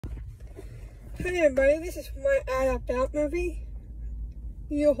Hey everybody, this is my Add About movie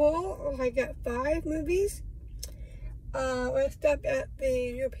U-Haul. I got 5 movies. I stopped at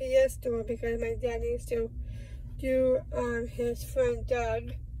the UPS store because my dad needs to do his friend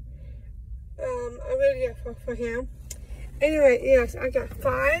Doug a video for him. Anyway, yes, I got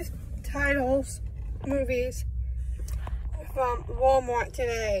 5 titles movies from Walmart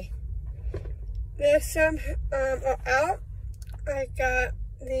today. There's some are out. I got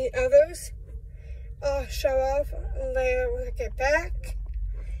the others. I'll show off later when I get back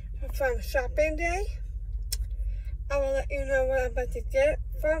from shopping day. I will let you know what I'm about to get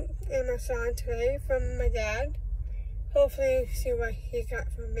from Amazon today from my dad. Hopefully you see what he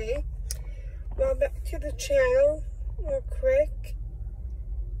got from me. Well, back to the channel real quick.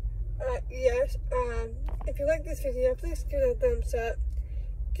 If you like this video, please give it a thumbs up,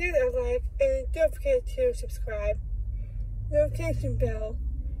 give it a like, and don't forget to subscribe. Notification bell.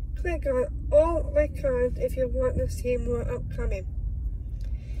 Click on all icons if you want to see more upcoming.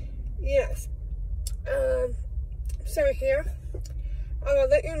 Yes. So here, I will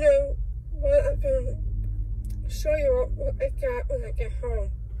let you know what I'm going to show you what I got when I get home.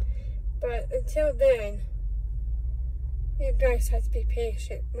 But until then, you guys have to be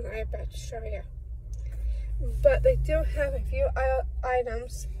patient when I'm about to show you. But they do have a few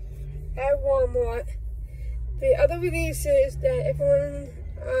items at Walmart. The other releases that everyone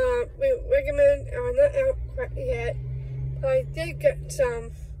we recommend are not out quite yet, but I did get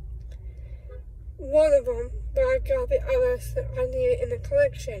one of them, but I got the others that I needed in the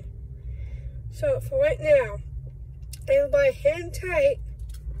collection. So for right now, everybody hang tight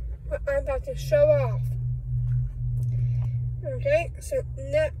what I'm about to show off. Okay, so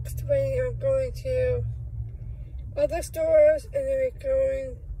next we are going to other stores, and then we're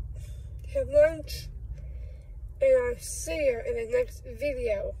going to have lunch. And I'll see you in the next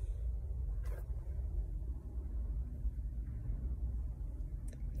video.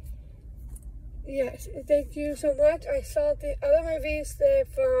 Yes, thank you so much. I saw the other movies there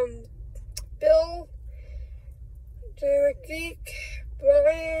from Bill, Derek Geek,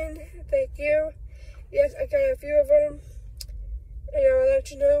 Brian, thank you. Yes, I got a few of them. And I'll let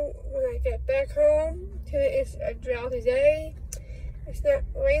you know when I get back home. Today is a drowsy day. It's not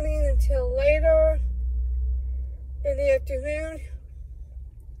raining until later in the afternoon.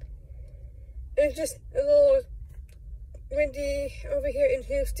 It's just a little windy over here in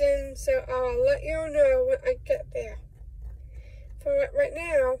Houston, so I'll let you know when I get there. For right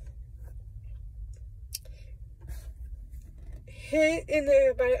now, hang in there,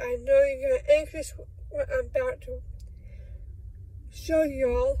 everybody. I know you're anxious what I'm about to show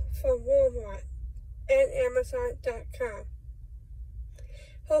y'all from Walmart and Amazon.com.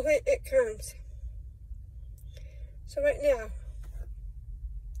 Hopefully it comes. So right now,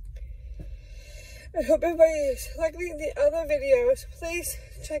 I hope everybody is liking the other videos. Please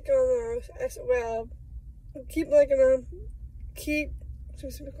check on those as well. Keep liking them. Keep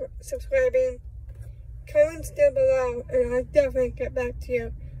subscribing. Comments down below, and I'll definitely get back to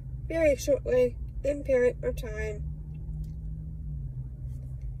you very shortly in period of time.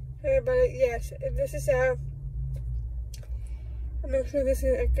 Everybody, yes, this is I'm sure this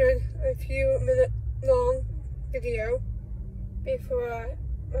is a few minute long video before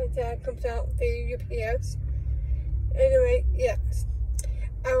my dad comes out the UPS. Anyway, yes,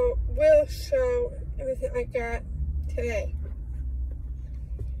 I will show everything I got today.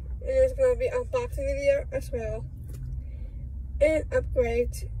 And there's going to be an unboxing video as well, and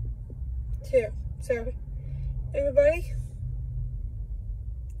upgrades too. So everybody,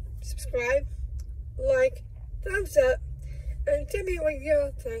 subscribe, like, thumbs up, and tell me what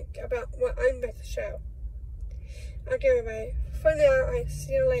y'all think about what I'm about to show. Okay, everybody, for now, I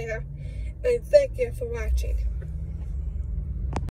see you later, and thank you for watching.